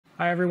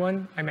Hi,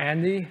 everyone. I'm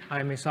Andy.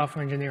 I'm a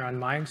software engineer on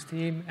Mayank's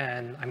team,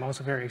 and I'm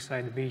also very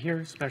excited to be here,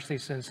 especially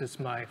since it's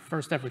my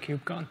first ever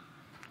KubeCon.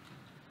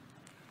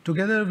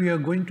 Together, we are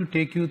going to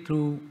take you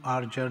through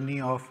our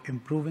journey of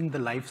improving the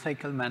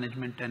lifecycle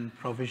management and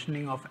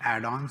provisioning of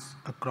add-ons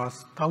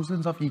across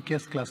thousands of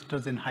EKS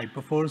clusters in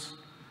Hyperforce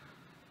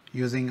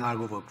using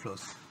Argo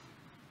Workflows.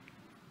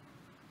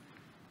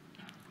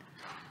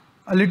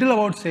 A little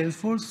about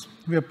Salesforce.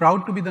 We are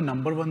proud to be the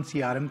 #1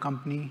 CRM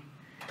company.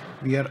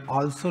 We are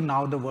also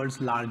now the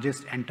world's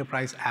largest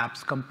enterprise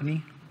apps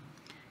company.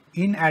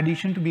 In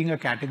addition to being a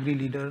category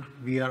leader,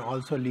 we are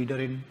also a leader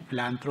in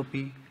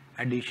philanthropy,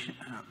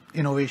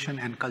 innovation,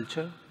 and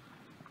culture.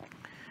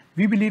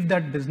 We believe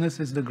that business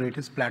is the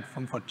greatest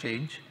platform for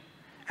change.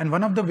 And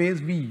one of the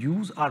ways we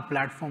use our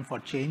platform for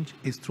change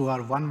is through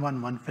our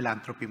 1-1-1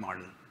 philanthropy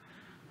model,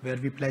 where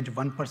we pledge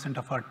 1%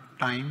 of our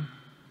time,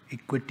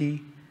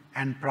 equity,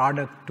 and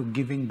product to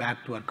giving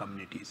back to our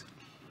communities.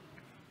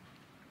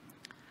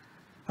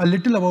 A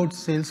little about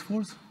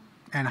Salesforce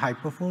and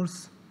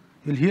Hyperforce.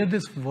 You'll hear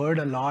this word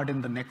a lot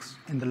in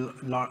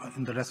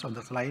the rest of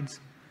the slides.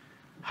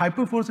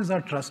 Hyperforce is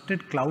our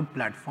trusted cloud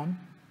platform.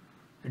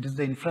 It is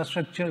the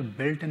infrastructure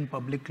built in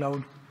public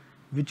cloud,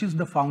 which is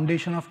the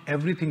foundation of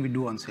everything we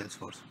do on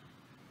Salesforce.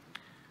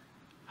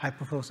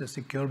 Hyperforce is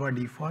secure by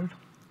default,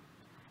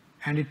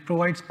 and it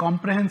provides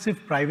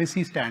comprehensive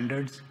privacy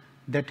standards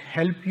that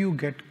help you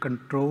get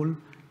control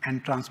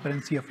and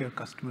transparency of your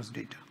customers'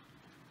 data.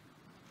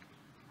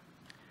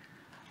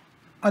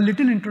 A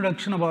little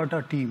introduction about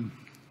our team.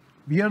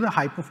 We are the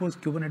Hyperforce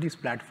Kubernetes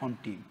platform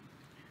team.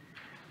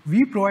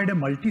 We provide a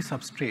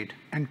multi-substrate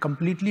and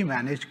completely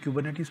managed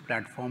Kubernetes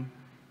platform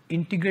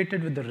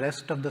integrated with the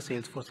rest of the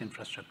Salesforce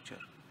infrastructure.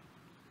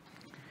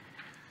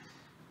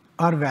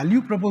 Our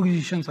value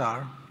propositions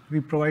are, we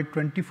provide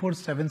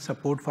 24/7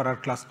 support for our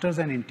clusters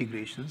and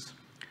integrations.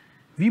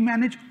 We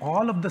manage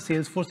all of the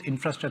Salesforce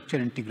infrastructure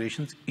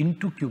integrations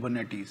into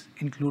Kubernetes,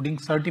 including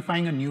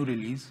certifying a new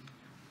release,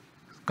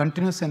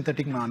 continuous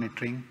synthetic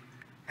monitoring,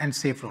 and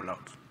safe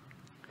rollouts.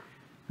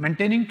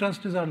 Maintaining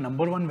trust is our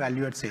 #1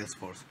 value at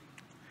Salesforce.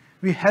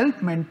 We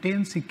help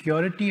maintain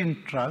security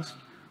and trust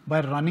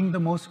by running the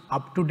most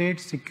up-to-date,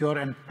 secure,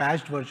 and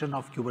patched version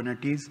of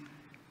Kubernetes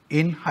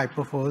in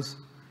Hyperforce,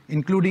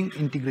 including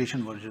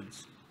integration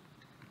versions.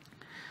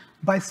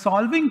 By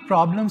solving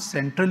problems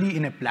centrally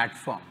in a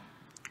platform,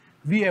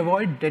 we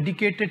avoid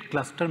dedicated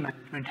cluster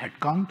management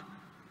headcount,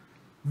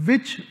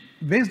 which,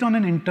 based on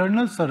an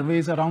internal survey,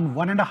 is around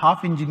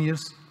 1.5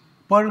 engineers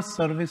per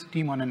service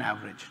team on an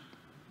average.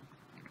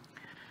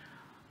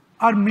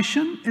 Our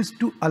mission is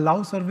to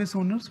allow service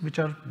owners, which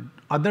are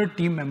other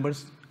team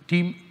members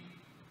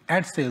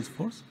at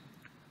Salesforce,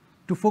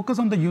 to focus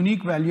on the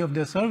unique value of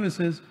their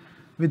services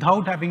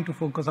without having to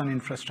focus on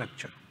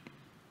infrastructure.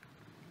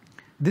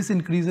 This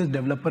increases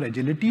developer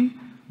agility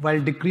while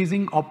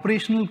decreasing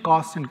operational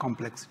costs and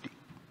complexity.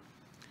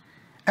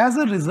 As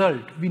a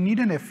result, we need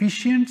an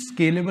efficient,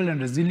 scalable,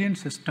 and resilient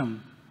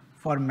system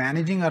for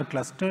managing our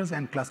clusters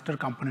and cluster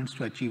components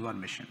to achieve our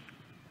mission.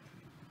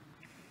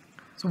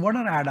 So what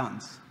are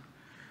add-ons?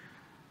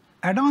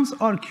 Add-ons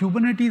or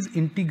Kubernetes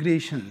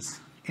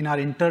integrations in our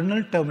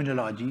internal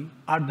terminology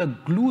are the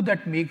glue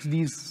that makes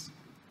these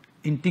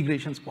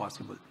integrations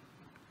possible.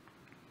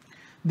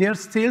 They are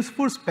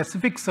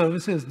Salesforce-specific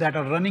services that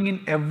are running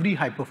in every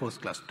Hyperforce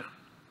cluster.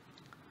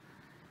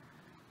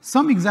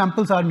 Some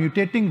examples are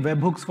mutating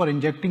webhooks for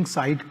injecting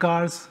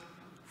sidecars,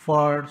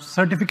 for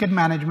certificate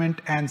management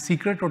and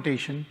secret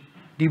rotation,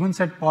 daemon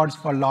set pods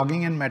for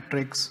logging and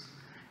metrics,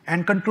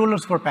 and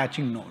controllers for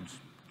patching nodes.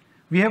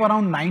 We have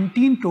around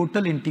 19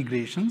 total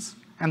integrations,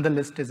 and the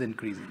list is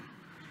increasing.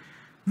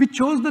 We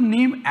chose the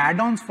name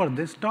add-ons for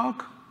this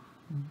talk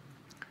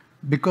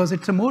because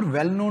it's a more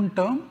well-known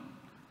term,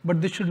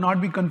 but this should not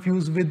be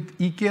confused with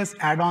EKS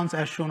add-ons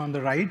as shown on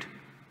the right.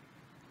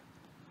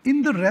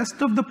 In the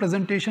rest of the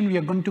presentation, we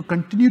are going to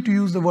continue to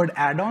use the word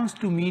add-ons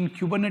to mean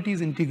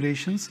Kubernetes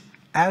integrations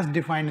as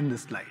defined in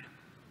this slide.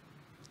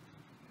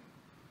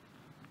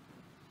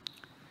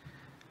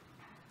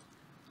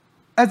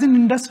 As an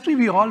industry,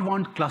 we all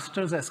want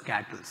clusters as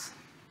cattle.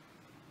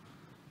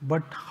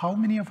 But how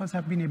many of us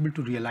have been able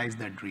to realize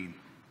that dream?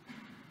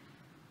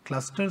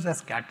 Clusters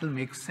as cattle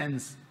make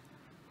sense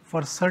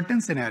for certain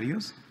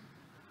scenarios,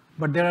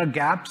 but there are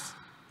gaps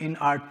in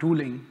our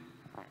tooling,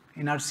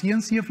 in our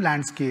CNCF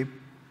landscape,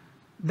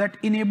 that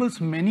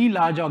enables many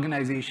large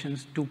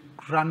organizations to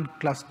run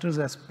clusters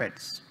as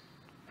pets.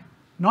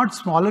 Not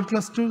smaller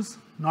clusters,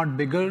 not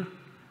bigger,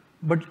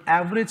 but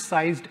average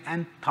sized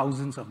and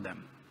thousands of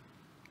them.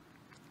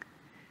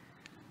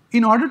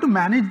 In order to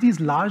manage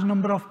these large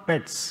number of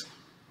pets,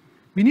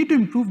 we need to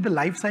improve the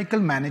lifecycle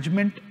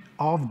management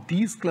of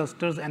these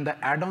clusters and the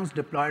add-ons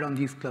deployed on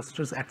these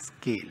clusters at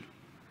scale.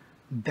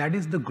 That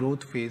is the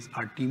growth phase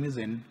our team is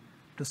in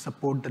to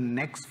support the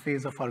next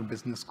phase of our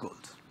business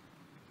goals.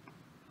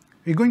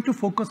 We're going to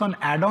focus on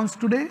add-ons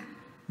today,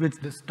 which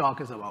this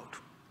talk is about.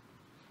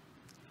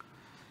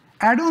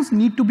 Add-ons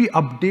need to be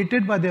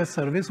updated by their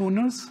service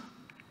owners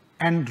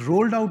and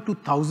rolled out to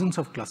thousands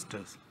of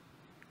clusters.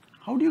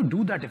 How do you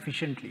do that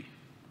efficiently?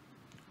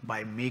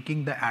 By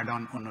making the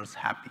add-on owners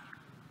happy,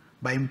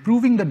 by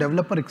improving the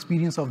developer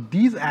experience of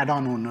these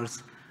add-on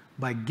owners,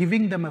 by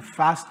giving them a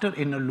faster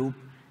inner loop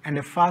and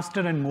a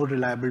faster and more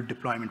reliable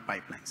deployment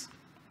pipelines.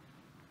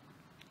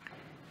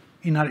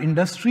 In our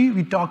industry,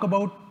 we talk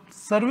about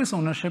service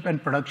ownership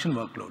and production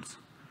workloads,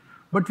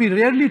 but we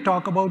rarely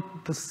talk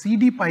about the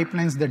CD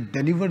pipelines that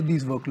deliver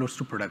these workloads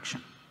to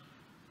production.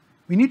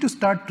 We need to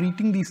start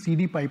treating these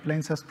CD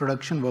pipelines as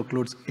production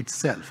workloads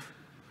itself,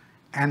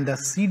 and the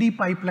CD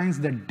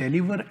pipelines that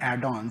deliver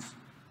add-ons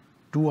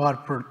to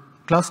our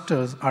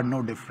clusters are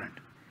no different.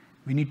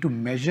 We need to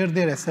measure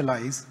their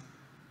SLIs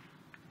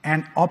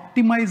and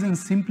optimize and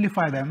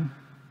simplify them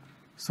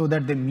so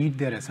that they meet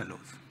their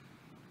SLOs.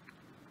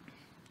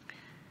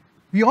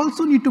 We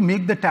also need to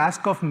make the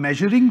task of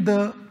measuring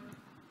and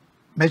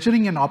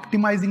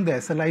optimizing the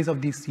SLIs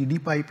of these CD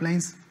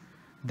pipelines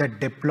that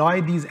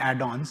deploy these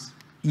add-ons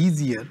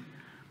easier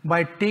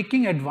by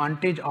taking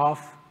advantage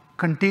of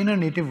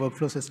container-native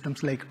workflow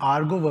systems like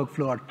Argo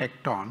Workflow or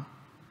Tecton,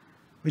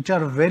 which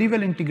are very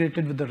well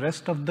integrated with the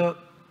rest of the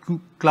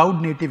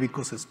cloud-native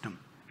ecosystem.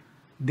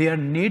 They are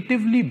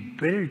natively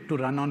built to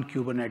run on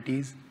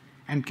Kubernetes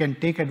and can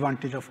take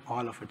advantage of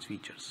all of its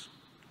features.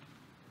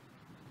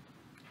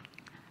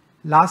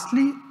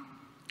 Lastly,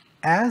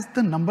 as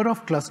the number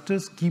of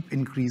clusters keep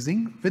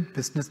increasing with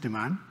business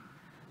demand,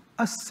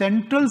 a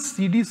central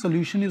CD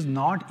solution is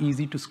not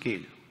easy to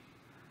scale.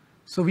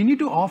 So we need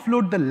to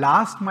offload the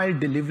last mile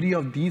delivery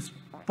of these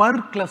per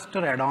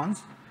cluster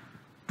add-ons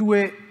to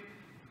a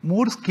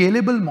more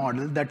scalable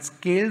model that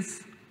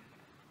scales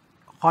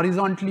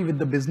horizontally with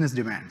the business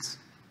demands.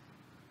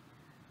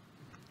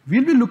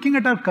 We'll be looking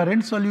at our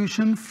current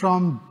solution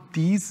from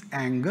these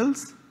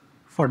angles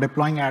for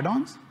deploying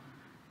add-ons,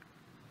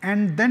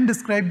 and then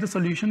describe the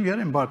solution we are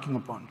embarking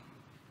upon.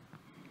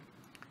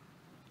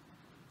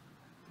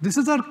 This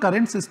is our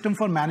current system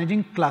for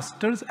managing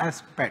clusters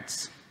as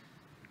pets.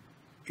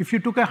 If you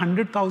took a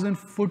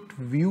 100,000-foot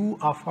view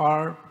of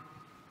our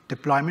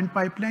deployment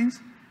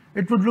pipelines,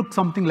 it would look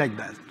something like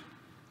that.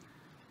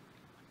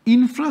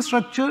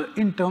 Infrastructure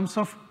in terms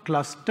of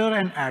cluster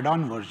and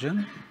add-on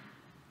version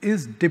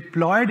is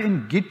declared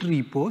in Git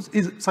repos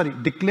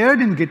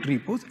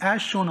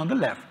as shown on the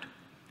left.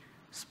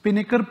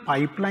 Spinnaker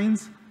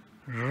pipelines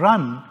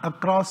run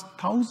across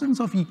thousands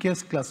of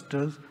EKS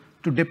clusters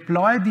to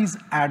deploy these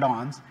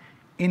add-ons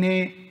in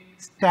a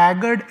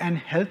staggered and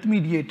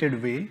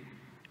health-mediated way,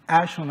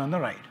 as shown on the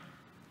right.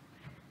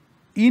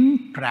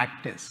 In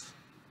practice,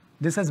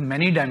 this has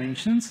many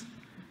dimensions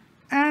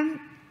and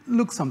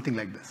looks something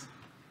like this.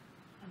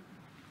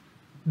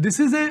 This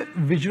is a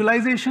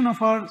visualization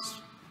of our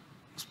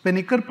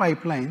Spinnaker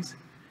pipelines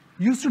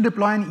used to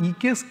deploy an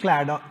EKS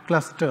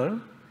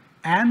cluster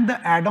and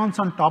the add-ons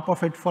on top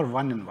of it for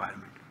one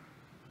environment.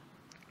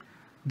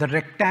 The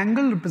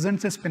rectangle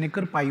represents a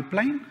Spinnaker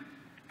pipeline,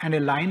 and a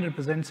line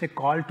represents a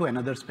call to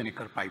another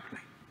Spinnaker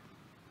pipeline.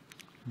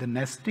 The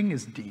nesting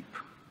is deep.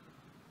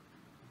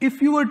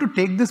 If you were to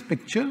take this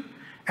picture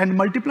and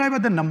multiply by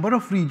the number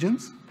of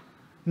regions,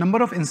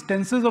 number of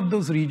instances of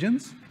those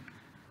regions,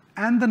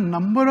 and the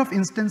number of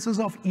instances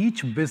of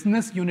each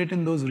business unit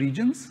in those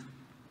regions,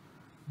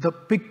 the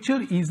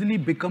picture easily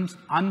becomes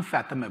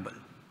unfathomable.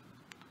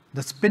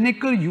 The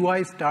Spinnaker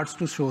UI starts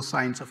to show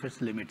signs of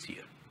its limits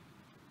here.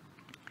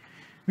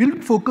 We'll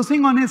be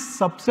focusing on a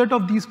subset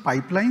of these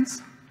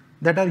pipelines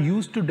that are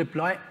used to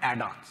deploy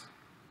add-ons.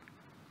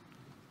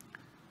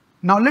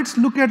 Now let's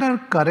look at our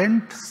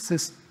current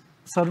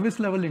service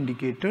level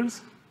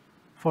indicators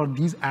for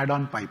these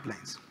add-on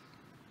pipelines.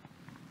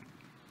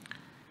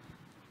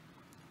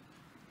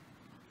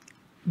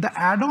 The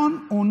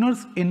add-on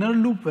owner's inner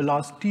loop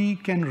velocity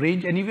can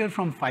range anywhere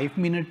from 5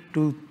 minutes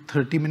to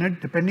 30 minutes,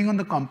 depending on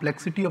the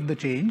complexity of the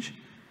change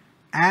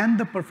and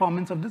the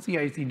performance of the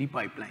CI/CD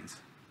pipelines.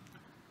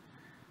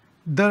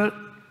 The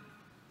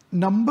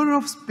number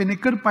of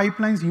Spinnaker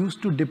pipelines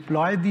used to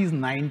deploy these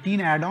 19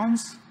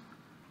 add-ons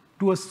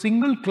to a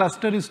single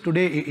cluster is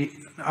today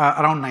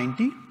around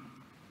 90.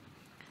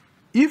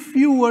 If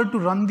you were to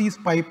run these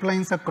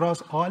pipelines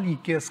across all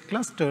EKS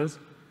clusters,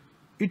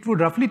 it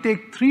would roughly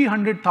take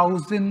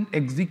 300,000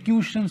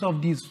 executions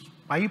of these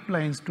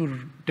pipelines to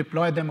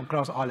deploy them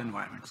across all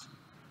environments.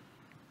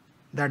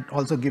 That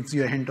also gives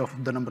you a hint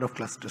of the number of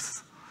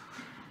clusters.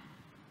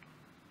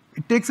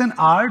 It takes an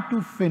hour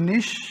to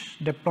finish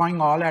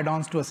deploying all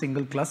add-ons to a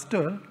single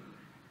cluster,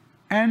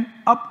 and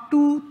up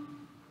to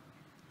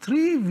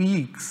 3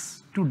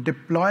 weeks to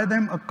deploy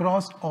them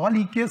across all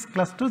EKS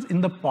clusters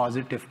in the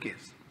positive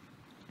case.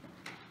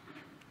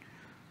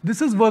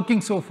 This is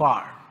working so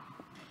far.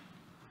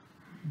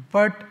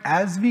 But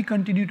as we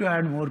continue to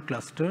add more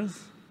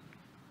clusters,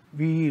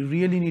 we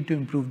really need to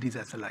improve these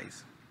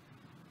SLIs.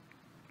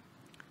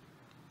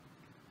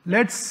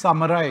 Let's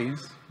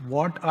summarize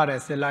what our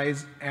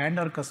SLIs and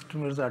our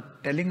customers are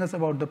telling us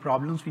about the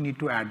problems we need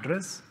to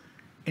address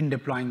in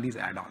deploying these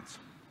add-ons.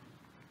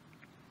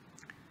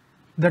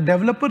 The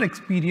developer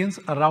experience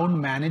around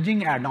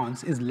managing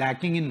add-ons is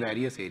lacking in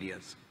various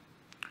areas,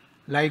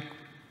 like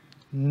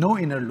no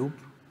inner loop,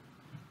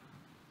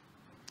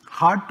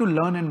 hard to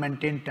learn and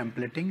maintain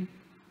templating,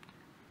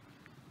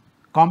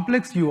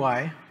 complex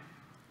UI,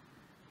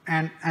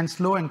 and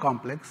slow and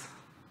complex.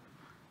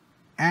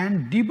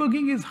 And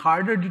debugging is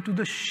harder due to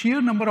the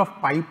sheer number of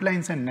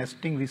pipelines and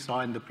nesting we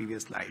saw in the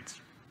previous slides.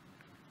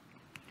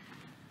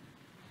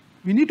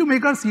 We need to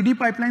make our CD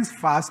pipelines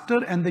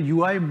faster and the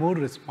UI more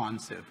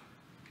responsive.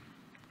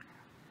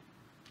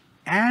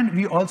 And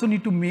we also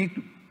need to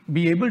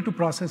be able to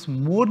process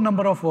more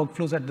number of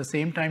workflows at the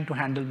same time to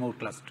handle more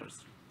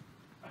clusters.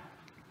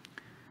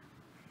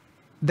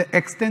 The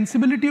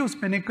extensibility of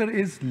Spinnaker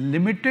is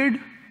limited,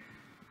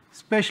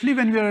 especially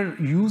when we are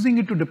using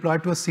it to deploy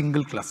to a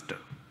single cluster.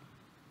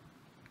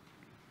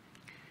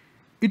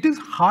 It is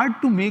hard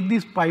to make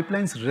these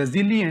pipelines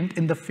resilient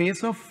in the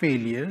face of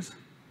failures,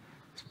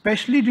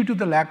 especially due to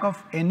the lack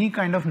of any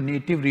kind of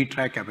native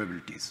retry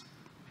capabilities.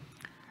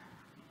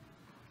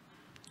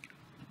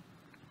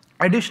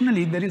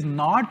 Additionally, there is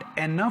not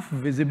enough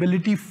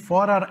visibility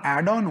for our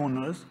add-on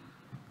owners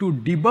to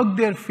debug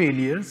their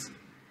failures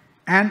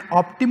and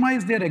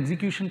optimize their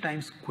execution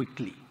times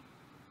quickly.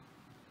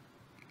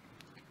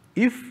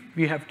 If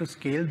we have to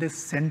scale this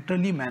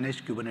centrally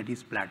managed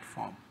Kubernetes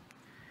platform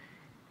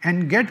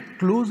and get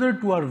closer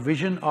to our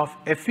vision of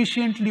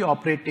efficiently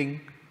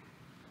operating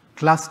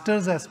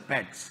clusters as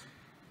pets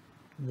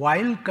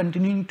while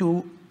continuing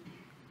to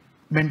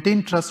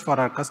maintain trust for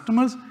our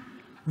customers,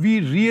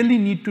 we really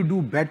need to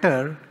do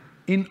better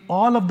in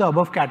all of the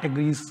above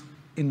categories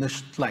in the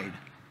slide.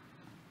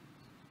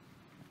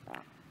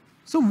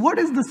 So what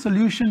is the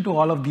solution to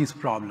all of these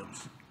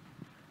problems?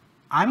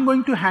 I'm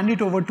going to hand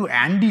it over to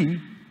Andy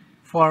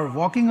for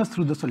walking us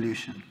through the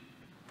solution.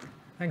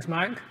 Thanks,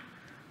 Mayank.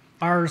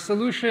 Our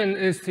solution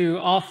is to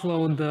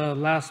offload the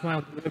last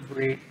mile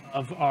delivery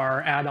of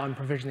our add-on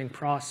provisioning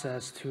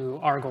process to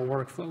Argo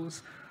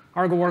Workflows.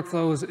 Argo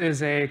Workflows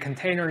is a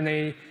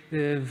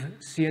container-native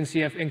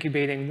CNCF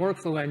incubating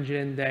workflow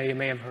engine that you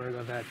may have heard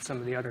of at some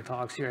of the other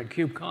talks here at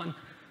KubeCon.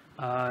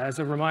 As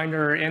a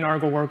reminder, in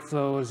Argo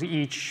Workflows,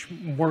 each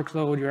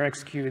workload you're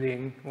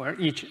executing, or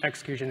each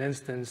execution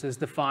instance, is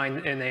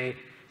defined in a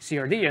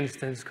CRD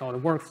instance called a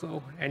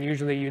workflow. And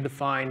usually you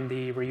define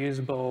the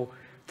reusable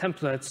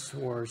templates,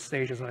 or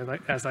stages,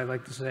 as I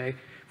like to say,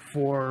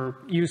 for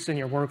use in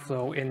your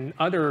workflow in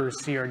other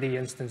CRD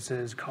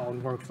instances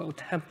called workflow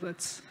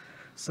templates.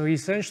 So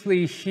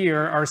essentially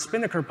here, our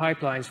Spinnaker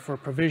pipelines for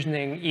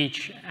provisioning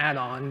each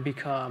add-on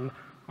become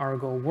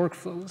Argo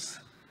Workflows.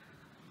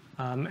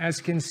 As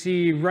you can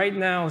see, right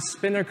now,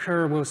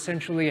 Spinnaker will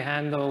essentially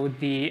handle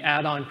the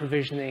add-on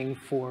provisioning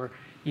for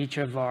each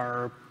of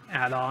our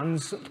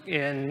add-ons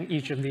in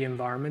each of the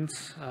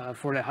environments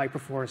for the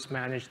Hyperforce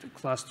managed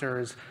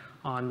clusters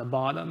on the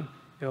bottom.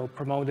 It'll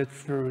promote it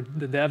through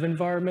the dev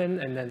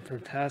environment, and then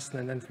through test,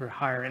 and then through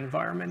higher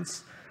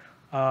environments.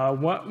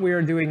 What we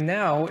are doing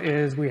now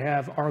is we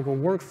have Argo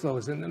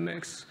Workflows in the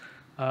mix.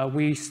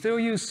 We still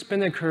use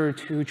Spinnaker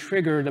to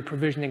trigger the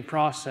provisioning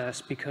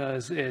process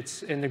because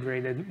it's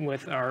integrated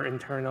with our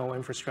internal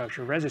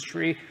infrastructure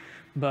registry,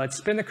 but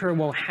Spinnaker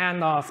will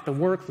hand off the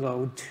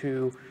workload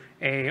to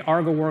a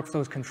Argo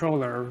Workflows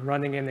controller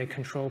running in a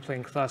control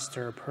plane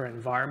cluster per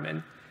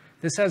environment.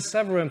 This has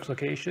several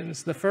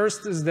implications. The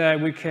first is that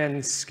we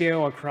can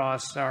scale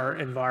across our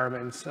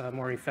environments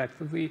more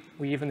effectively.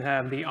 We even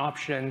have the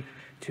option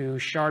to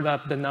shard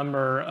up the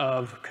number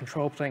of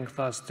control plane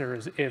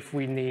clusters if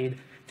we need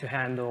to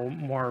handle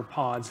more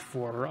pods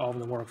for all of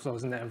the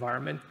workflows in the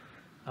environment.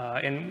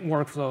 In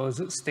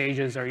workflows,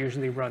 stages are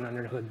usually run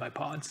under the hood by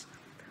pods.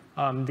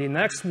 The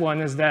next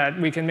one is that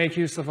we can make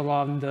use of a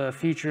lot of the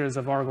features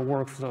of Argo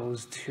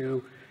Workflows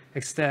to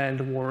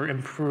extend or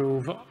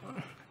improve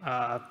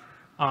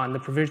on the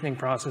provisioning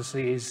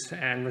processes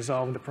and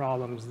resolve the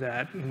problems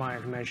that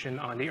Mayank mentioned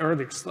on the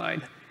earlier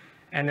slide.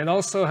 And it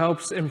also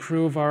helps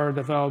improve our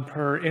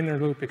developer inner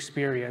loop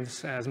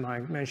experience, as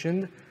Mayank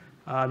mentioned,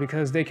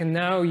 because they can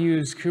now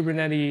use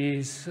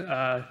Kubernetes,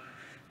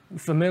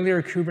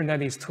 familiar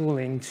Kubernetes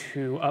tooling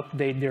to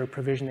update their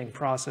provisioning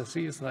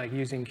processes, like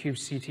using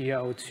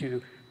kubectl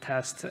to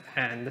test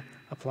and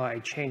apply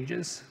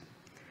changes.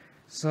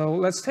 So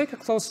let's take a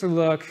closer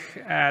look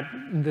at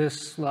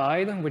this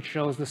slide, which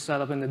shows the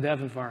setup in the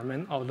dev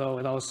environment, although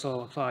it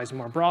also applies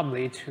more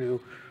broadly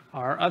to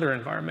our other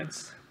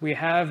environments. We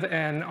have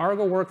an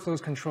Argo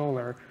Workflows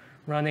controller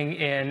running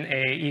in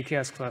a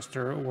EKS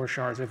cluster or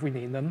shards if we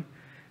need them.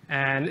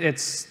 And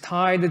it's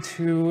tied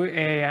to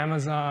a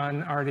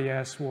Amazon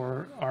RDS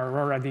or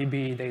Aurora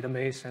DB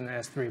database and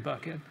S3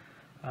 bucket.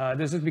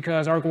 This is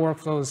because Argo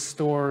Workflows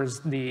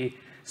stores the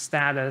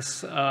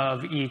status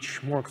of each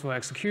workflow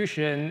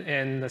execution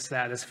in the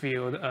status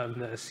field of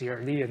the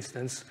CRD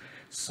instance.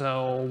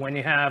 So when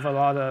you have a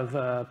lot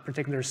of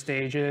particular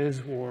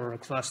stages or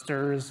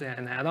clusters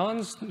and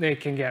add-ons, they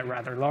can get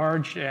rather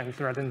large and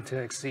threaten to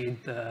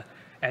exceed the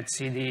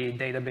etcd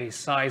database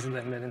size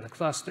limit in the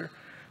cluster.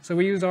 So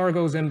we use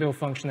Argo's inbuilt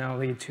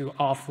functionality to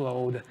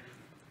offload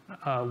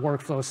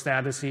workflow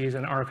statuses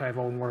and archive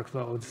old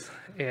workloads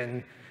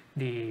in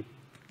the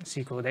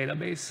SQL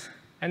database.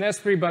 And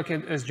S3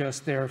 bucket is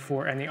just there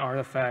for any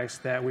artifacts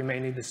that we may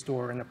need to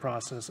store in the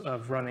process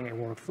of running a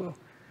workflow.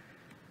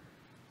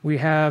 We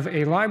have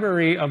a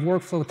library of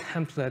workflow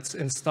templates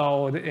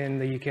installed in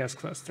the UKS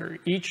cluster.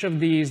 Each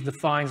of these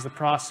defines the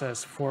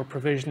process for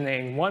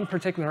provisioning one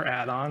particular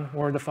add-on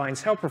or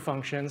defines helper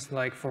functions,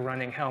 like for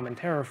running Helm and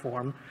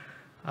Terraform,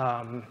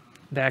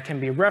 that can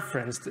be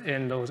referenced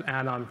in those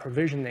add-on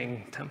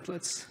provisioning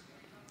templates.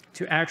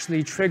 To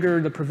actually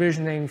trigger the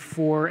provisioning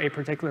for a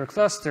particular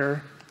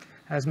cluster,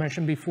 as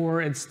mentioned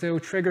before, it's still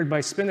triggered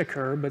by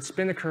Spinnaker, but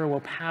Spinnaker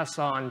will pass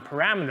on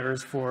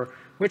parameters for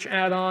which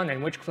add-on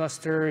and which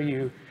cluster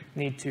you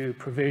need to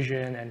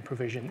provision and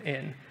provision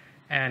in.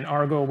 And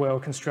Argo will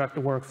construct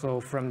the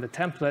workflow from the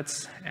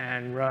templates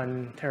and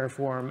run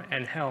Terraform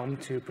and Helm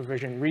to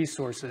provision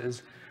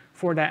resources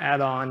for that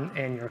add-on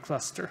in your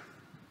cluster.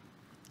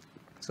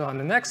 So on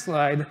the next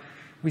slide,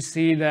 we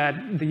see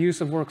that the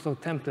use of workflow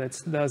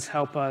templates does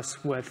help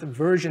us with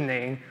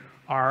versioning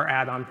our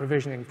add-on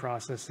provisioning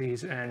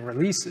processes and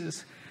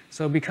releases.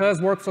 So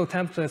because workflow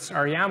templates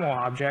are YAML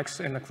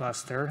objects in the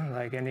cluster,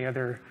 like any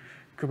other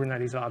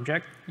Kubernetes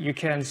object, you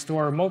can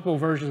store multiple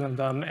versions of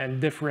them and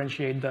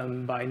differentiate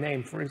them by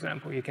name, for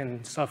example. You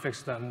can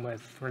suffix them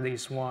with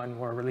release 1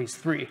 or release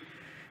 3.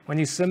 When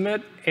you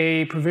submit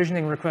a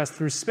provisioning request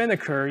through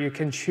Spinnaker, you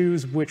can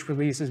choose which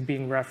release is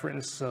being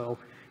referenced. So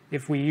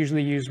if we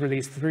usually use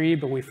release 3,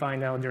 but we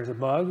find out there's a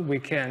bug, we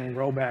can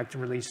roll back to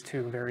release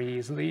 2 very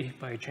easily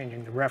by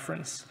changing the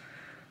reference.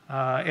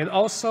 It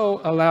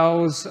also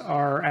allows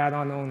our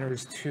add-on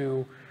owners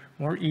to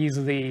more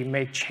easily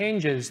make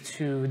changes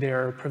to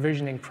their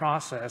provisioning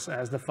process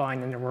as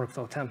defined in their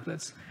workflow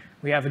templates.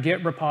 We have a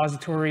Git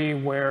repository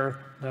where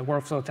the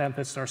workflow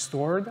templates are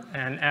stored,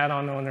 and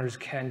add-on owners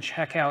can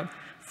check out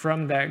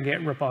from that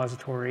Git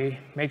repository,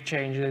 make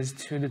changes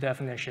to the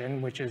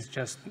definition, which is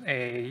just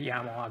a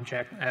YAML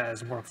object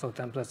as workflow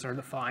templates are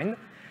defined.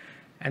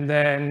 And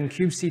then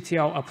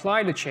kubectl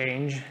apply the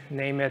change,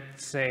 name it,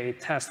 say,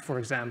 test, for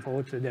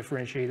example, to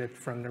differentiate it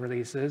from the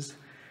releases,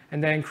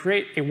 and then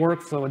create a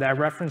workflow that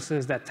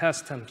references that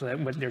test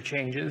template with their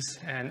changes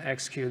and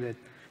execute it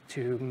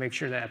to make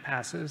sure that it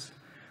passes.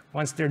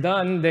 Once they're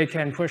done, they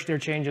can push their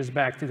changes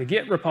back to the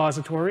Git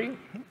repository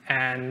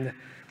and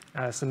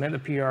submit a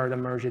PR to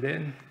merge it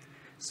in.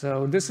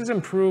 So this is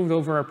improved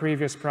over our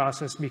previous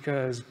process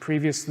because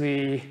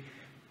previously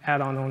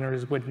add-on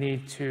owners would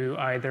need to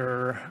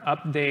either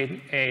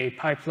update a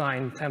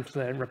pipeline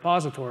template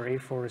repository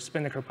for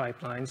Spinnaker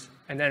pipelines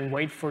and then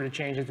wait for the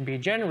changes to be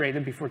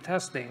generated before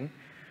testing,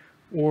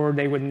 or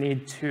they would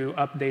need to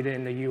update it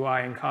in the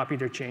UI and copy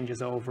their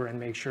changes over and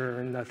make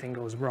sure nothing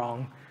goes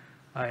wrong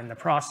in the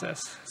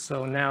process.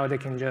 So now they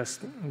can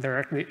just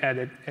directly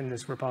edit in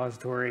this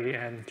repository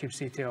and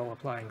kubectl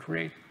apply and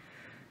create.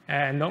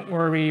 And don't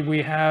worry,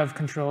 we have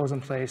controls in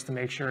place to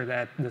make sure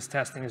that this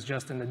testing is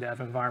just in the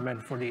dev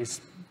environment for these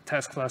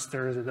test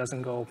clusters. It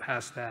doesn't go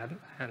past that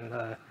and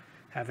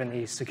have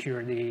any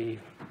security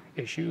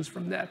issues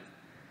from that.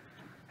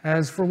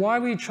 As for why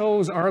we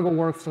chose Argo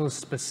Workflows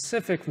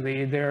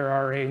specifically, there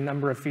are a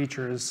number of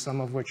features, some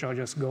of which I'll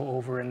just go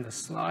over in this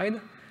slide.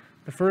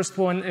 The first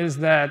one is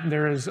that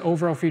there is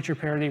overall feature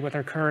parity with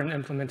our current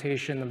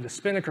implementation of the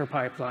Spinnaker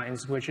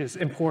pipelines, which is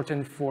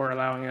important for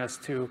allowing us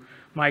to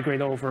migrate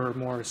over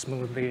more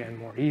smoothly and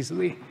more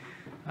easily.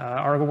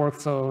 Argo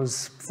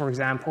Workflows, for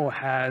example,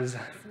 has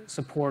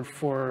support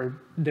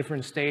for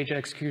different stage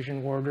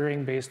execution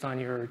ordering based on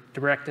your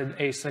directed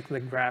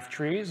acyclic graph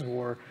trees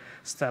or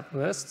step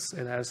lists.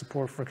 It has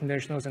support for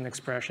conditionals and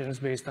expressions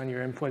based on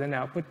your input and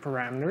output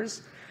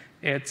parameters.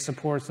 It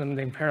supports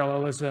limiting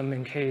parallelism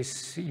in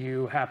case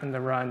you happen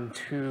to run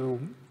 2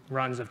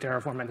 runs of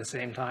Terraform at the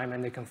same time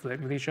and they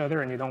conflict with each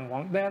other and you don't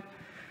want that.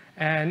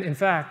 And in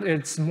fact,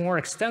 it's more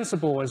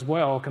extensible as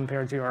well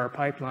compared to our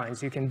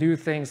pipelines. You can do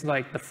things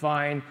like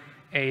define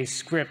a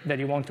script that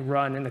you want to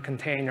run in the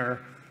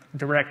container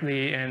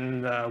directly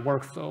in the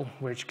workflow,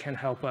 which can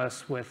help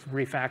us with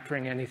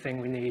refactoring anything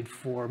we need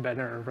for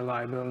better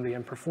reliability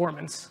and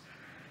performance.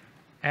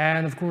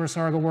 And of course,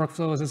 Argo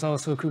Workflows is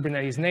also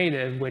Kubernetes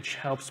native, which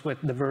helps with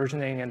the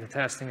versioning and the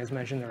testing as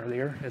mentioned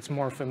earlier. It's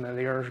more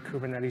familiar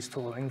Kubernetes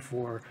tooling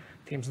for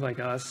teams like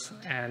us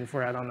and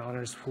for add-on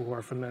owners who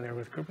are familiar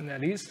with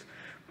Kubernetes.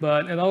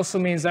 But it also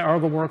means that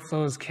Argo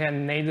Workflows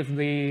can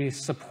natively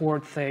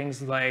support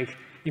things like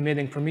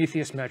emitting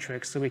Prometheus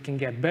metrics so we can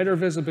get better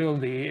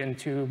visibility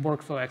into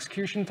workflow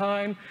execution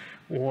time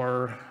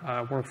or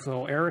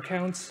workflow error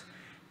counts.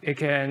 It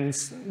can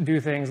do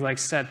things like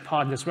set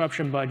pod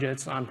disruption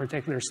budgets on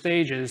particular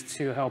stages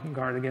to help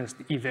guard against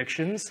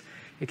evictions.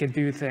 It can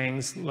do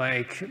things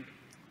like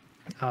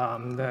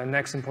the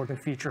next important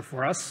feature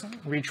for us,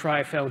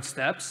 retry failed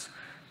steps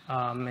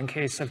in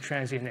case of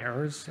transient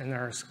errors. In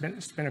our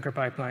Spinnaker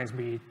pipelines,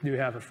 we do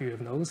have a few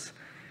of those.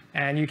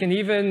 And you can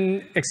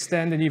even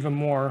extend it even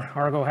more.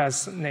 Argo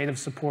has native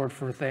support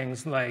for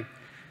things like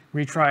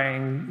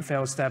retrying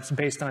failed steps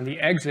based on the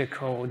exit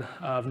code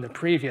of the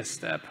previous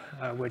step,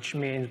 which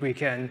means we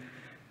can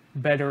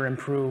better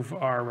improve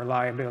our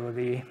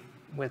reliability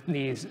with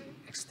these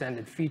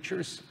extended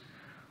features.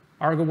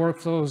 Argo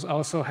Workflows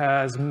also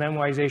has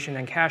memoization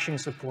and caching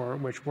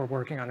support, which we're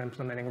working on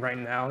implementing right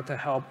now to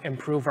help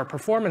improve our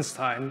performance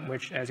time,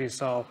 which, as you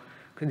saw,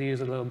 could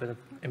use a little bit of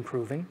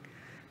improving.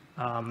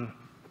 Argo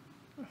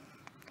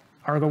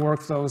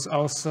Workflows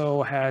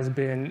also has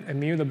been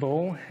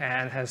immutable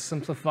and has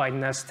simplified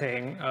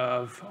nesting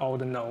of all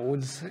the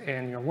nodes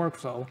in your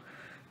workflow,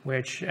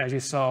 which, as you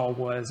saw,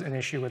 was an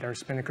issue with our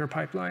Spinnaker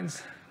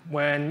pipelines.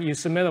 When you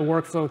submit a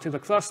workflow to the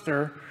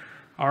cluster,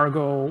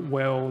 Argo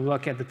will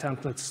look at the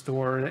templates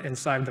stored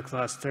inside the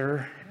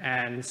cluster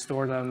and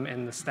store them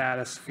in the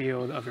status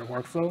field of your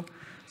workflow.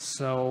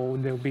 So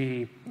they'll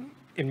be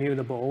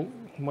immutable.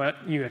 What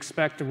you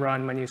expect to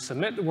run when you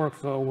submit the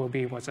workflow will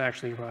be what's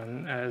actually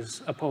run,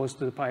 as opposed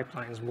to the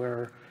pipelines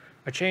where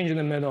a change in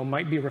the middle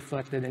might be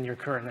reflected in your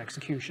current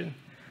execution.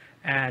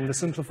 And the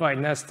simplified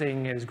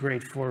nesting is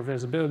great for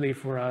visibility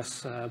for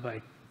us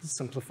by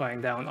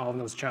simplifying down all of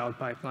those child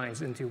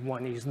pipelines into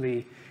one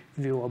easily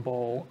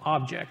viewable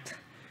object.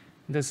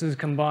 This is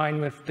combined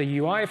with the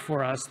UI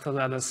for us to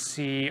let us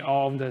see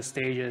all of the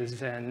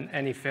stages and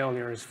any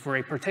failures for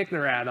a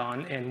particular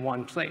add-on in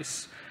one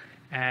place.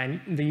 And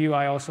the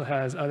UI also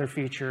has other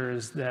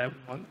features that we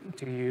want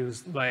to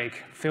use, like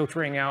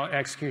filtering out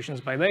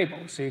executions by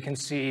label. So you can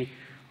see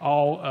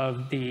all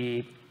of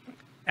the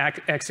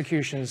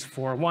executions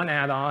for one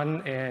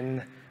add-on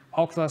in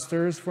all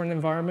clusters for an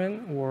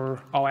environment,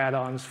 or all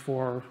add-ons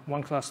for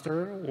one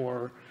cluster,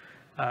 or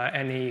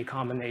any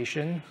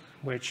combination,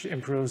 which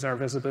improves our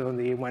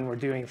visibility when we're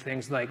doing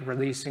things like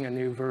releasing a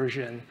new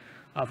version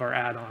of our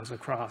add-ons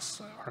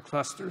across our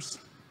clusters.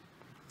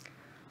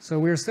 So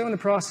we're still in the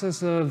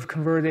process of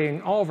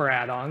converting all of our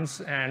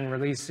add-ons and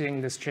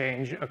releasing this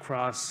change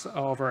across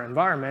all of our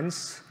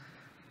environments.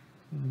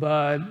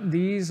 But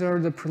these are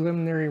the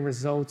preliminary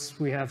results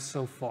we have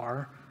so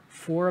far.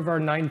 4 of our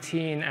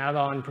 19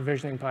 add-on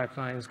provisioning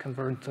pipelines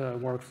convert to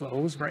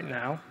workflows right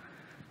now.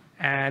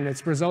 And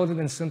it's resulted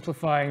in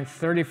simplifying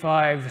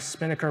 35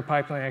 Spinnaker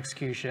pipeline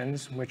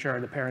executions, which are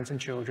the parents and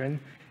children,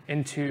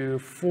 into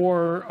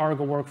 4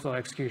 Argo Workflow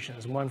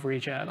executions, 1 for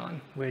each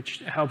add-on, which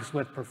helps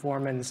with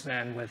performance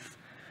and with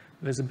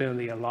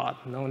visibility a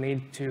lot. No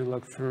need to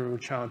look through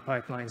child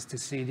pipelines to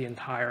see the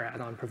entire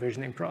add-on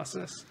provisioning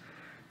process.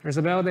 There's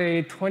about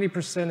a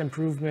 20%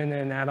 improvement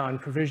in add-on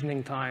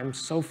provisioning time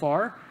so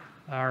far.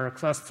 Our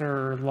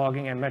cluster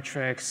logging and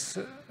metrics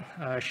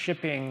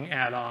shipping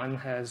add-on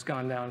has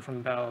gone down from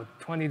about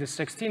 20 to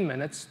 16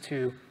 minutes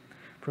to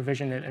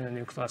provision it in a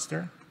new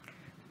cluster.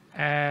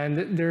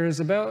 And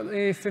there's about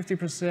a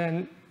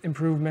 50%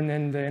 improvement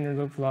in the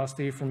interloop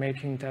velocity for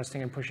making,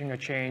 testing, and pushing a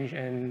change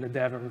in the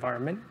dev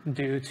environment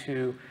due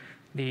to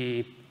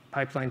the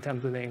pipeline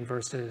templating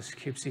versus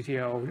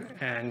kubectl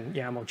and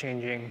YAML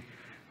changing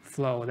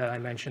flow that I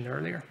mentioned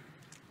earlier.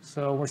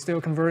 So we're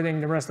still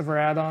converting the rest of our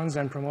add-ons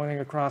and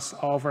promoting across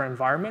all of our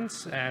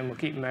environments, and we'll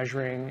keep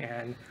measuring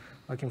and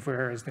looking for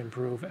areas to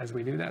improve as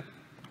we do that.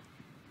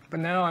 But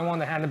now I want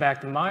to hand it back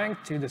to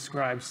Mayank to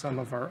describe some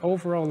of our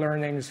overall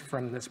learnings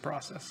from this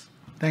process.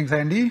 Thanks,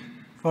 Andy,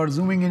 for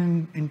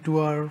zooming into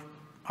our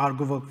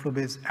Argo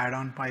Workflow-based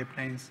add-on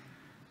pipelines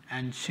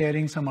and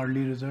sharing some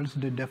early results.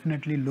 They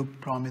definitely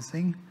look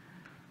promising.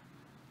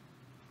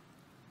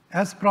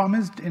 As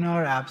promised in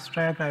our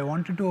abstract, I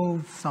wanted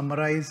to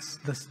summarize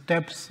the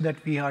steps that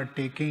we are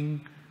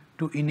taking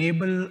to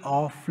enable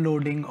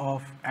offloading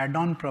of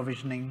add-on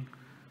provisioning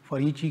for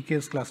each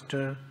EKS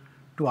cluster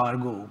to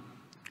Argo.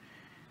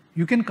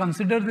 You can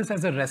consider this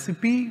as a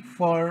recipe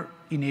for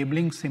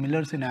enabling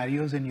similar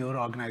scenarios in your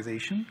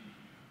organization.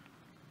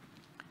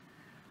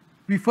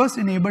 We first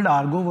enabled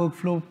Argo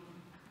Workflow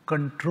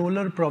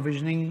controller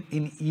provisioning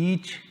in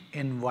each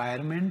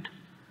environment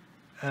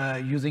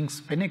using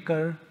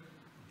Spinnaker.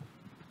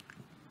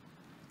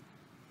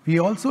 We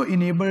also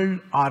enabled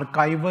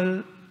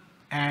archival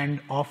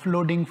and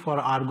offloading for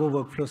Argo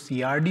Workflow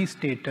CRD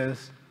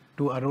status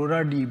to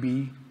Aurora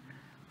DB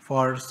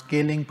for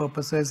scaling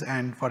purposes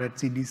and for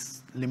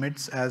etcd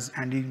limits, as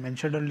Andy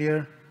mentioned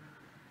earlier.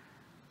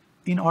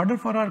 In order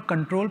for our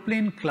control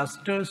plane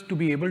clusters to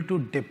be able to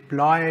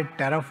deploy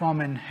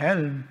Terraform and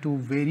Helm to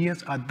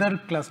various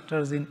other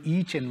clusters in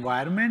each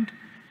environment,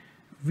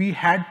 we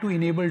had to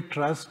enable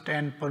trust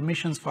and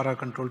permissions for our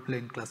control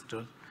plane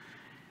clusters.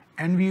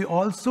 And we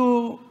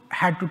also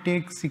had to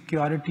take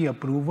security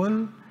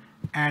approval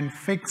and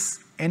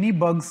fix any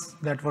bugs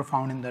that were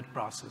found in that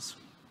process.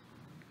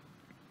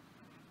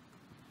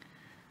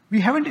 We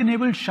haven't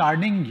enabled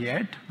sharding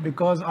yet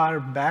because our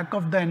back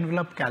of the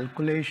envelope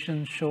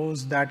calculation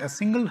shows that a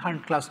single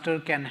cluster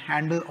can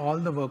handle all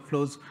the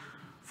workflows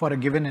for a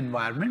given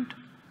environment.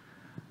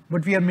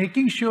 But we are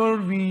making sure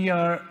we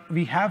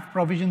have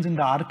provisions in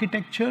the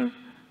architecture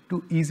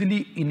to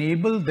easily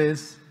enable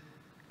this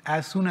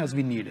as soon as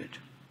we need it.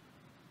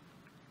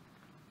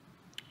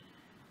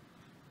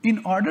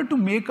 In order to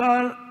make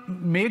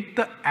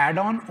the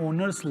add-on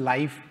owner's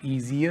life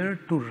easier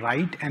to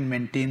write and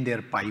maintain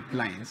their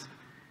pipelines,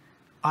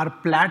 our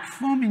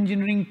platform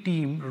engineering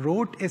team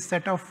wrote a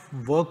set of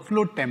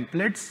workflow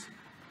templates,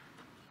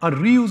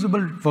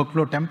 reusable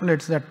workflow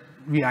templates that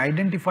we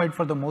identified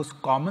for the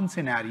most common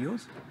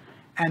scenarios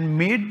and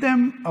made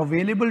them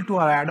available to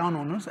our add-on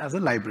owners as a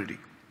library.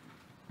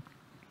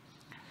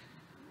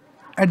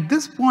 At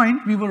this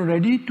point, we were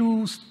ready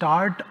to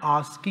start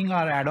asking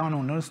our add-on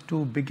owners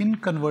to begin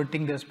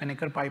converting their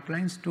Spinnaker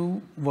pipelines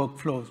to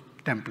workflow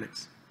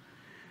templates.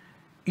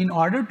 In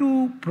order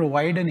to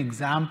provide an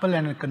example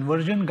and a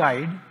conversion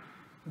guide,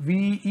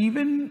 we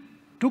even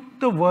took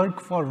the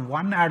work for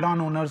one add-on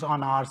owners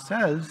on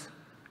ourselves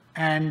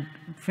and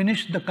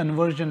finished the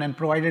conversion and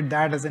provided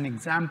that as an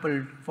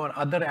example for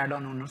other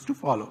add-on owners to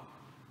follow.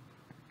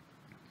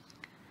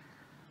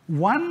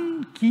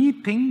 One key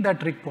thing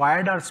that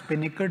required our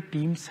Spinnaker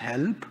team's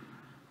help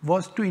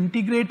was to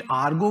integrate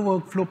Argo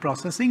workflow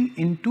processing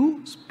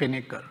into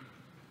Spinnaker.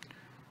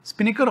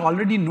 Spinnaker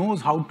already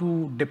knows how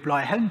to deploy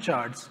Helm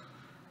charts,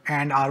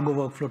 and Argo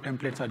workflow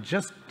templates are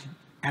just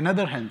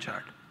another Helm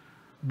chart.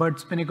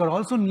 But Spinnaker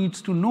also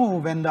needs to know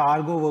when the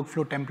Argo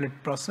workflow template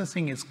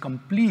processing is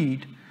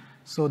complete,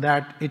 so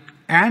that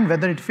and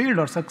whether it failed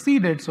or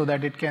succeeded, so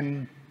that it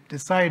can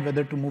decide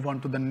whether to move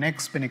on to the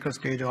next Spinnaker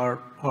stage or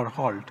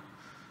halt.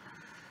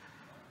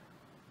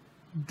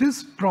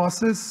 This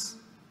process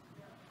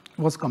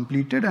was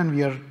completed and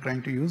we are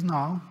trying to use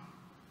now.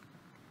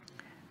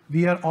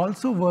 We are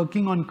also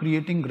working on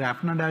creating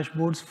Grafana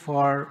dashboards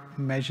for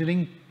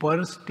measuring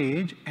per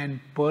stage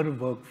and per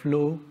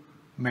workflow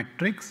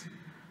metrics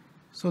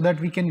so that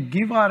we can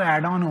give our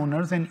add-on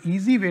owners an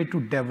easy way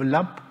to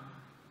develop,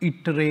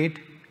 iterate,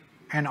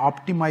 and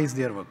optimize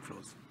their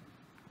workflows.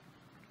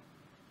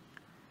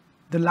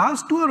 The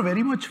last two are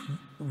very much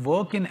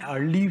work in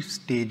early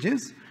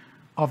stages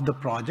of the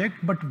project,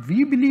 but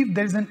we believe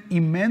there is an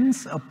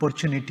immense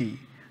opportunity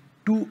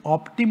to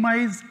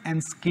optimize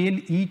and scale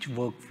each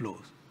workflow,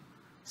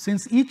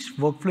 since each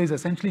workflow is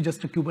essentially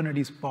just a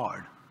Kubernetes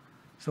pod.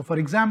 So for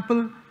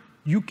example,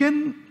 you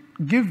can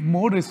give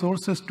more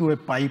resources to a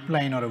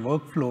pipeline or a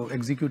workflow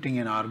executing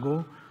in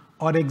Argo,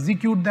 or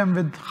execute them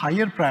with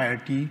higher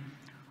priority,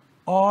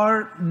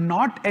 or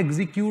not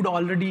execute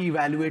already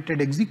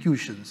evaluated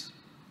executions.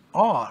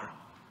 Or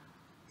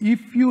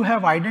if you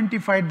have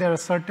identified there are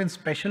certain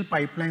special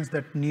pipelines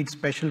that need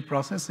special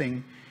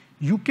processing,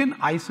 you can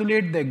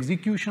isolate the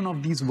execution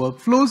of these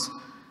workflows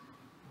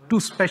to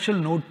special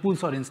node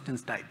pools or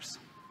instance types.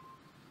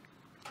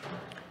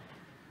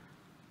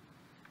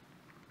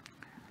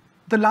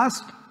 The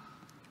last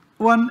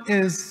one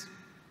is,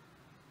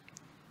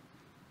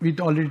 we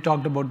already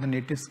talked about the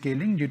native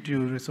scaling due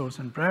to resource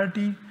and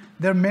priority.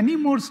 There are many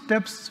more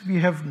steps we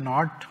have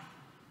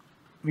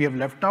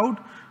left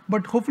out,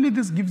 but hopefully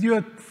this gives you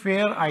a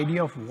fair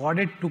idea of what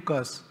it took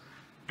us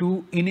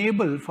to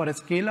enable for a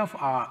scale of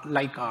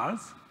like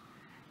ours,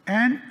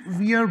 and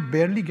we are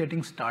barely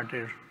getting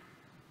started.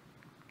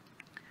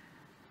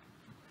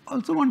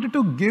 Also wanted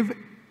to give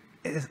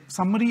a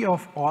summary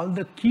of all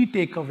the key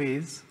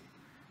takeaways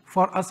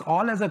for us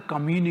all as a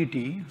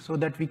community so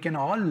that we can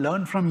all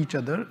learn from each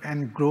other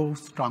and grow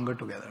stronger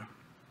together.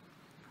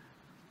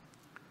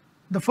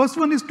 The first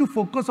one is to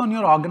focus on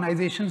your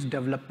organization's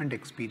development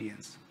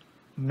experience.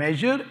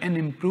 Measure and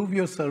improve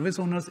your service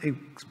owners'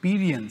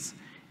 experience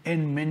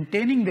in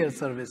maintaining their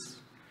service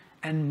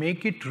and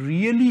make it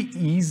really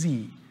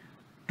easy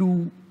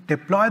to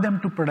deploy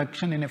them to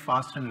production in a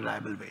fast and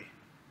reliable way.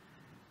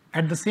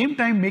 At the same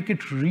time, make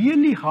it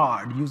really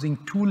hard using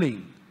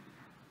tooling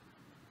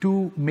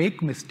to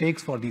make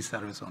mistakes for these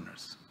service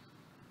owners.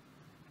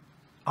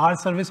 Our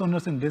service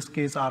owners in this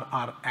case are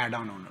our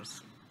add-on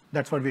owners.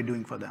 That's what we're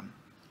doing for them.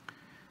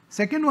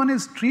 Second one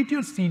is treat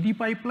your CD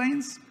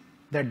pipelines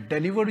that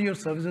deliver your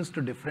services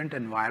to different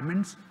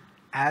environments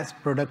as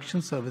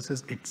production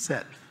services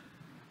itself.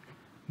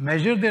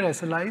 Measure their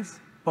SLIs,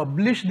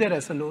 publish their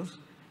SLOs,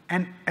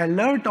 and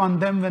alert on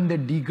them when they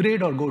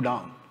degrade or go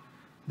down.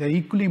 They're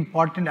equally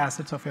important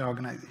assets of your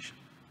organization.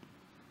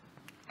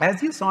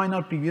 As you saw in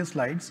our previous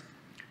slides,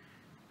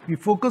 we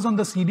focus on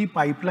the CD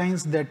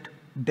pipelines that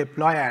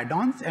deploy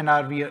add-ons, and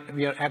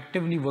we are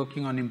actively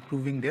working on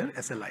improving their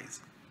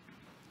SLIs.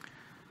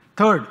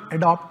 Third,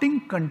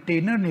 adopting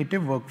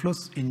container-native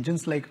workflows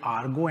engines like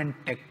Argo and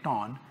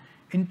Tekton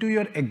into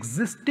your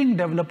existing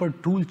developer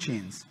tool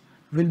chains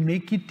will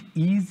make it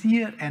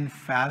easier and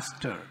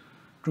faster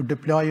to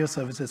deploy your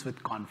services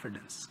with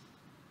confidence.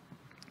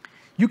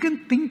 You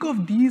can think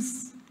of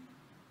these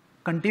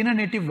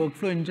container-native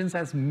workflow engines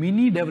as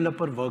mini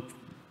developer work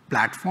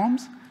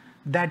platforms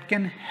that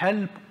can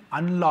help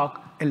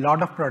unlock a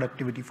lot of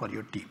productivity for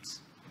your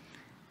teams.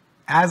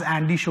 As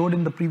Andy showed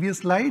in the previous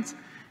slides,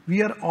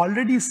 we are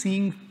already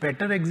seeing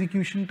better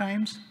execution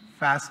times,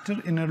 faster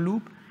inner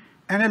loop,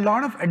 and a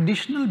lot of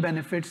additional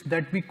benefits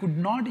that we could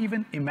not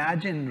even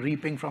imagine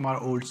reaping from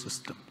our old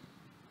system.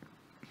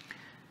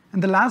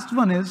 And the last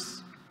one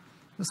is,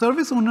 the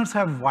service owners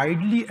have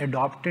widely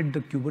adopted the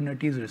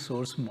Kubernetes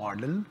resource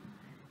model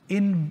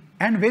and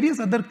various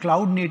other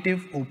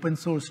cloud-native open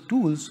source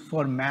tools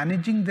for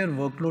managing their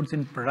workloads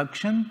in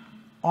production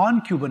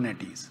on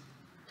Kubernetes.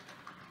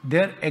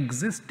 Their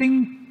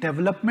existing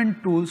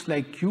development tools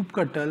like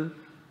kubectl,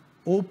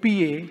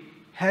 OPA,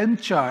 Helm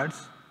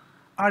charts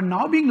are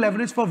now being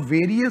leveraged for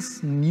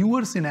various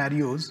newer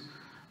scenarios,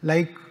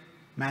 like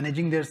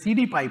managing their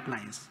CD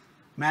pipelines,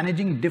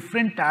 managing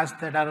different tasks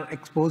that are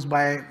exposed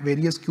by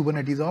various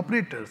Kubernetes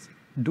operators,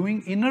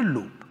 doing inner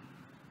loop.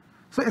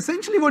 So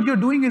essentially what you're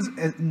doing is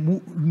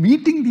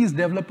meeting these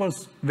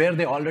developers where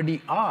they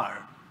already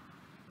are,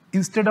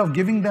 instead of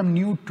giving them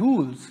new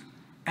tools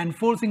and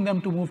forcing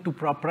them to move to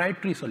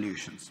proprietary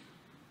solutions.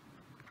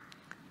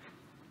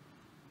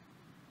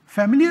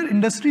 Familiar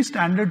industry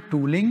standard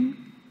tooling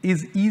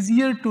is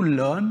easier to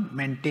learn,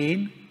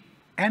 maintain,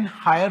 and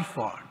hire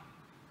for.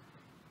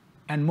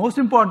 And most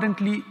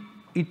importantly,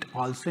 it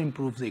also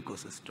improves the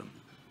ecosystem.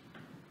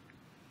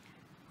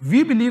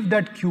 We believe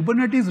that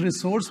Kubernetes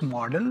resource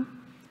model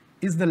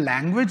is the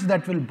language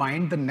that will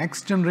bind the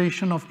next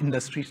generation of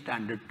industry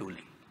standard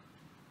tooling.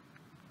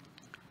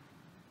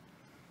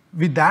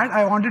 With that,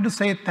 I wanted to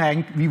say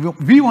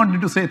we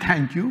wanted to say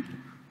thank you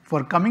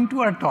for coming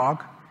to our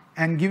talk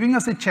and giving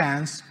us a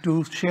chance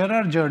to share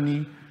our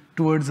journey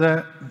towards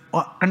a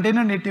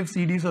container native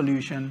CD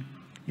solution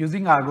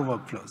using Argo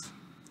Workflows.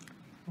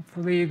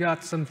 Hopefully you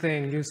got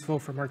something useful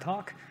from our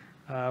talk.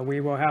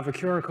 We will have a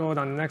QR code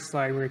on the next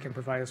slide where you can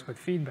provide us with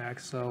feedback,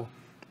 so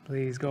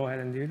please go ahead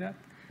and do that.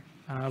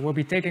 We'll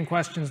be taking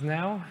questions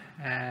now,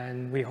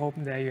 and we hope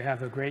that you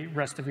have a great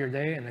rest of your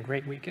day and a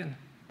great weekend.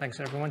 Thanks,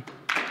 everyone.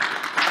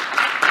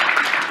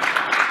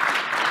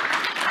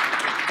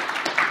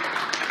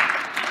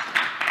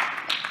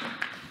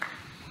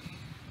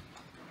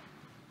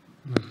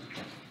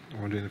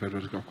 Wondering if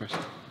anybody's got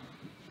questions.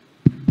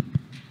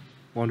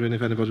 Wondering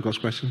if anybody's got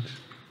questions.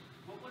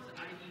 What was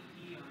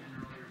IDP on an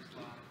earlier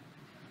slide?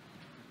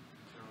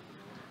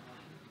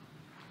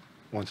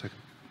 1 second.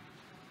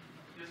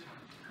 This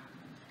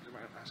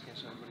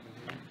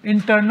one.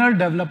 Internal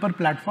developer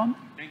platform.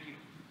 Thank you.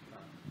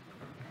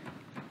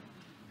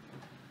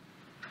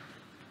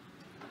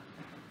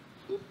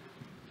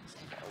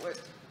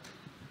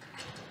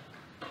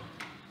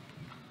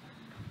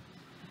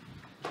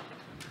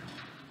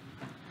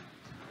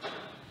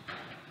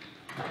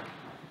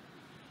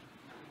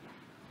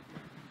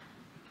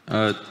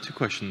 Two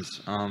questions.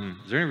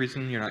 Is there any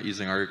reason you're not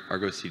using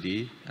Argo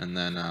CD? And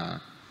then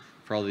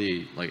for all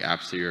the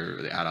apps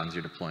that the add-ons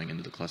you're deploying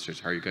into the clusters,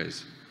 how are you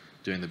guys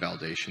doing the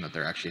validation that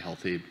they're actually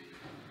healthy?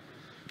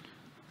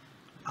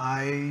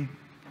 I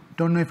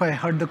don't know if I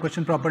heard the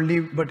question properly,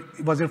 but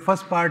was your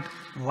first part,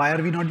 why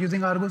are we not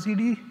using Argo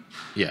CD?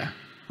 Yeah.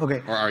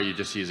 Okay. Or are you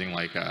just using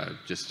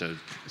just a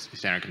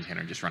standard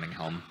container, just running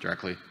Helm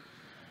directly?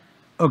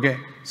 Okay.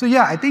 So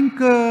yeah, I think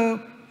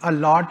a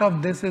lot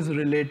of this is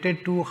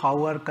related to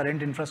how our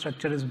current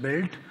infrastructure is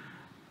built.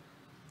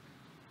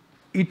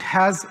 It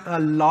has a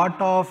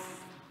lot of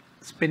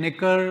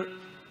Spinnaker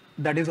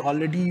that is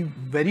already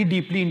very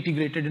deeply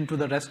integrated into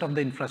the rest of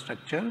the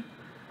infrastructure.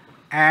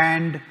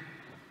 And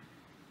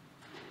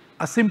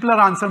a simpler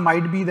answer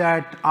might be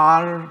that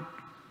our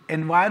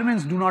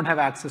environments do not have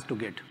access to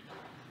Git.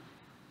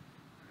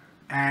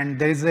 And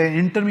there is an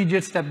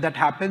intermediate step that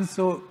happens,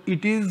 so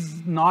it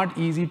is not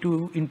easy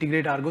to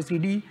integrate Argo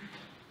CD.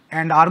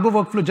 And Argo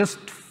Workflow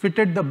just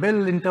fitted the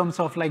bill in terms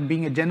of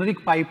being a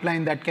generic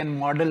pipeline that can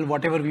model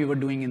whatever we were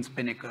doing in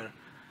Spinnaker.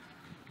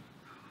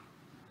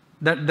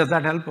 Does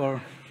that help?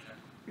 Or?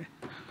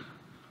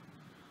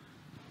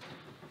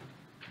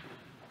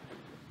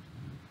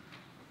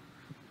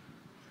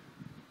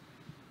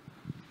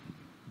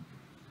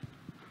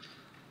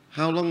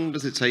 How long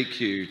does it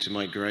take you to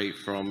migrate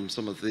from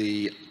some of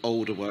the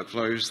older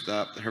workflows,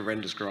 that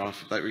horrendous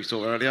graph that we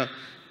saw earlier,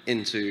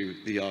 into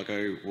the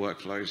Argo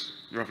workflows?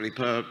 Roughly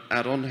per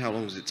add-on, how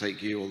long does it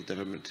take you or the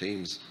development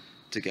teams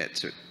to get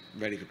to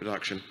ready for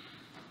production?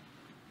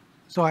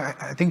 So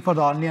I think for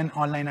the online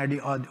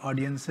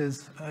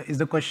audiences, is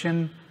the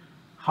question,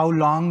 how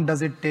long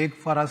does it take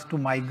for us to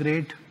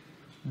migrate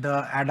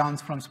the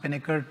add-ons from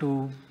Spinnaker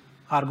to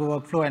Argo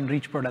Workflow and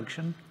reach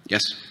production?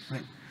 Yes.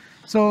 Right.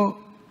 So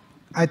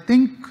I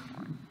think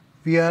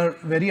we are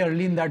very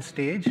early in that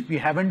stage. We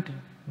haven't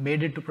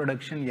made it to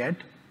production yet.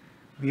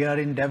 We are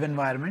in dev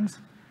environments.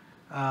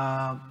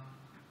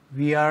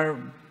 We are,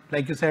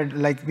 like we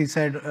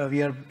said,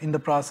 we are in the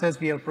process.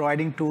 We are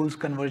providing tools,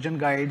 conversion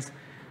guides,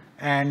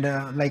 and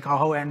like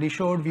how Andy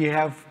showed, we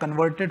have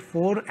converted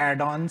 4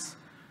 add-ons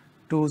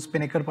to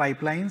Spinnaker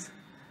pipelines.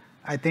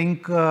 I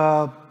think,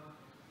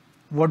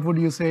 what would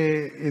you say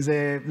is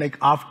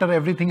after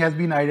everything has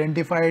been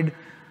identified,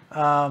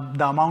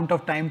 the amount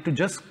of time to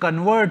just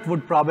convert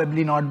would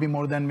probably not be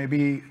more than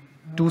maybe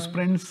 2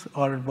 sprints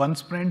or 1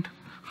 sprint.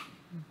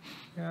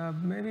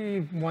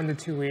 Maybe 1 to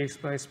 2 weeks,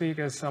 but I speak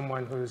as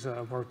someone who's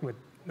worked with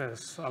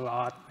this a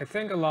lot. I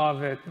think a lot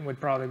of it would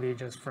probably be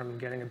just from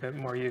getting a bit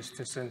more used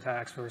to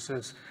syntax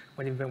versus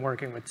when you've been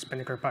working with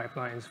Spinnaker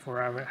pipelines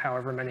for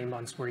however many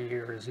months or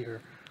years,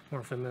 you're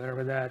more familiar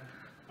with that.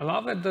 A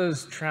lot of it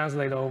does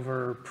translate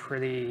over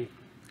pretty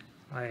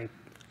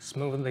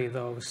smoothly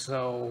though,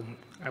 so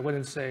I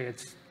wouldn't say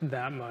it's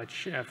that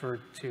much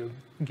effort to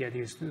get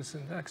used to the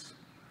syntax.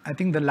 I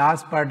think the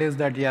last part is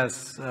that,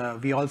 yes,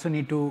 we also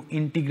need to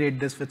integrate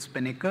this with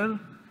Spinnaker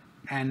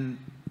and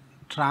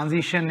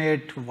transition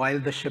it while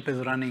the ship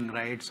is running,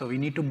 right? So we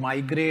need to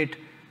migrate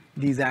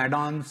these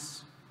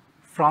add-ons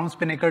from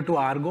Spinnaker to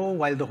Argo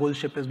while the whole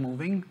ship is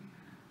moving.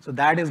 So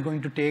that is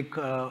going to take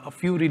a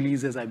few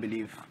releases, I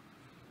believe.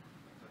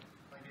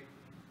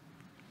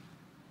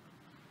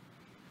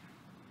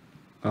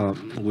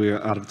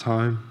 We're out of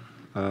time.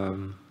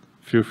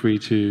 Feel free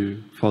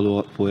to follow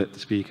up with the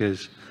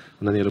speakers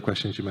on any other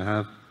questions you may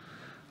have.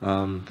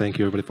 Thank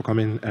you, everybody, for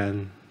coming,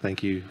 and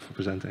thank you for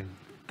presenting.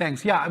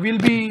 Thanks. Yeah, we'll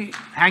be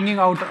hanging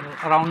out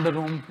around the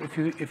room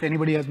if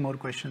anybody has more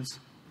questions.